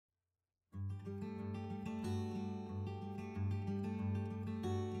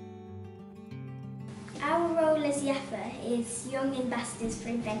SayYesMore is Young Ambassadors for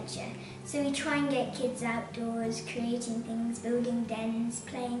Adventure. So we try and get kids outdoors, creating things, building dens,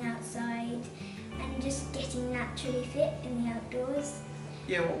 playing outside and just getting naturally fit in the outdoors.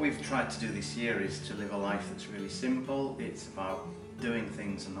 Yeah, what we've tried to do this year is to live a life that's really simple. It's about doing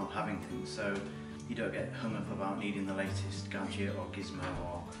things and not having things, so you don't get hung up about needing the latest gadget or gizmo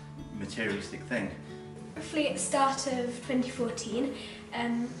or materialistic thing. Roughly at the start of 2014,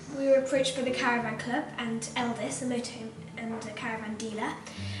 we were approached by the Caravan Club and Eldis, a motor and a caravan dealer,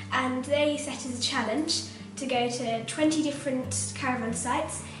 and they set us a challenge to go to 20 different caravan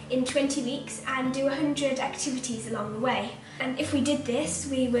sites in 20 weeks and do 100 activities along the way. And if we did this,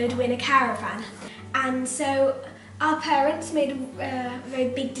 we would win a caravan. And so our parents made a very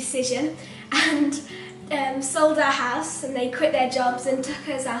big decision and sold our house, and they quit their jobs and took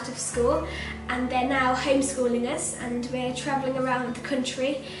us out of school, and they're now homeschooling us, and we're travelling around the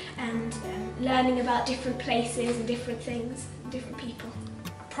country and learning about different places and different things, different people.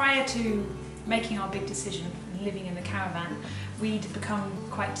 Prior to making our big decision and living in the caravan, we'd become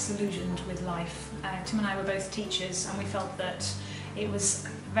quite disillusioned with life. Tim and I were both teachers, and we felt that it was a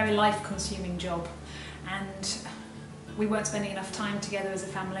very life-consuming job, and we weren't spending enough time together as a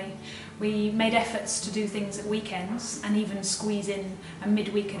family. We made efforts to do things at weekends and even squeeze in a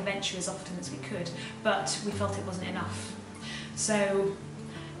midweek adventure as often as we could, but we felt it wasn't enough. So,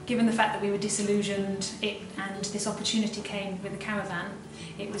 given the fact that we were disillusioned and this opportunity came with the caravan,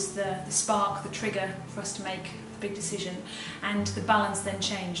 it was the spark, the trigger for us to make the big decision, and the balance then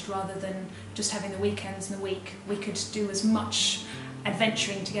changed. Rather than just having the weekends and the week, we could do as much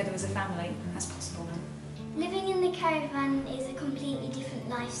adventuring together as a family as possible then. Living in the caravan is a completely different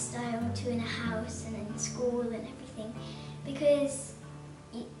lifestyle to in a house and in school and everything, because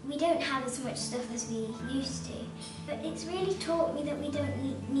we don't have as much stuff as we used to, but it's really taught me that we don't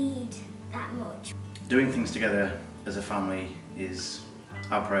need that much. Doing things together as a family is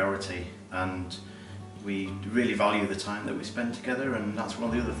our priority, and we really value the time that we spend together, and that's one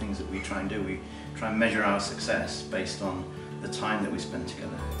of the other things that we try and do. We try and measure our success based on the time that we spend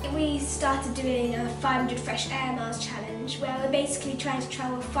together. We started doing a 500 fresh air miles challenge, where we're basically trying to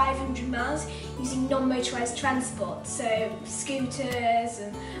travel 500 miles using non-motorised transport, so scooters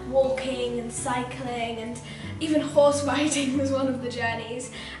and walking and cycling and even horse riding was one of the journeys.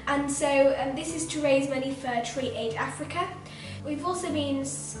 And so this is to raise money for Tree Aid Africa. We've also been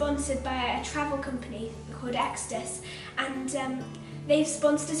sponsored by a travel company called Exodus, and they've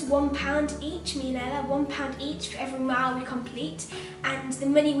sponsored us £1 each, me and Ella, £1 each for every mile we complete, and the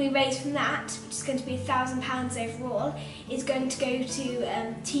money we raise from that, which is going to be £1,000 overall, is going to go to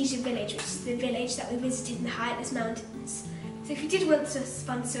Teja Village, which is the village that we visited in the Highlands Mountains. So if you did want to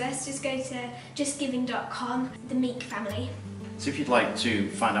sponsor us, just go to justgiving.com, the Meeks family. So if you'd like to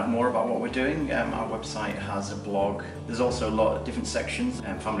find out more about what we're doing, our website has a blog. There's also a lot of different sections,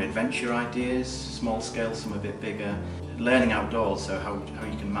 family adventure ideas, small scale, some a bit bigger, learning outdoors, so how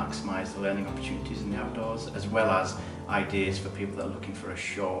you can maximise the learning opportunities in the outdoors, as well as ideas for people that are looking for a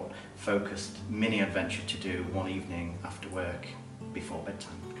short, focused mini adventure to do one evening after work before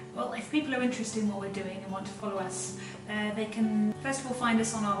bedtime. Well, if people are interested in what we're doing and want to follow us, they can first of all find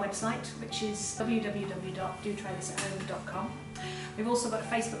us on our website, which is www.dotrythisatHome.com. We've also got a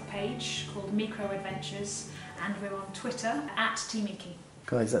Facebook page called Micro Adventures, and we're on Twitter @TMiki.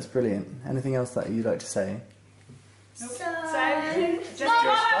 Guys, that's brilliant. Anything else that you'd like to say? Nope. So just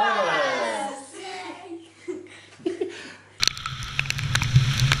spoilers!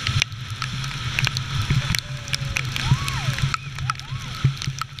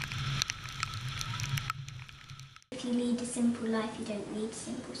 if you lead a simple life, you don't need much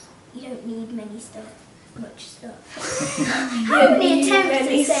stuff. You don't need attempts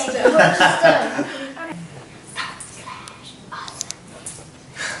to say much stuff.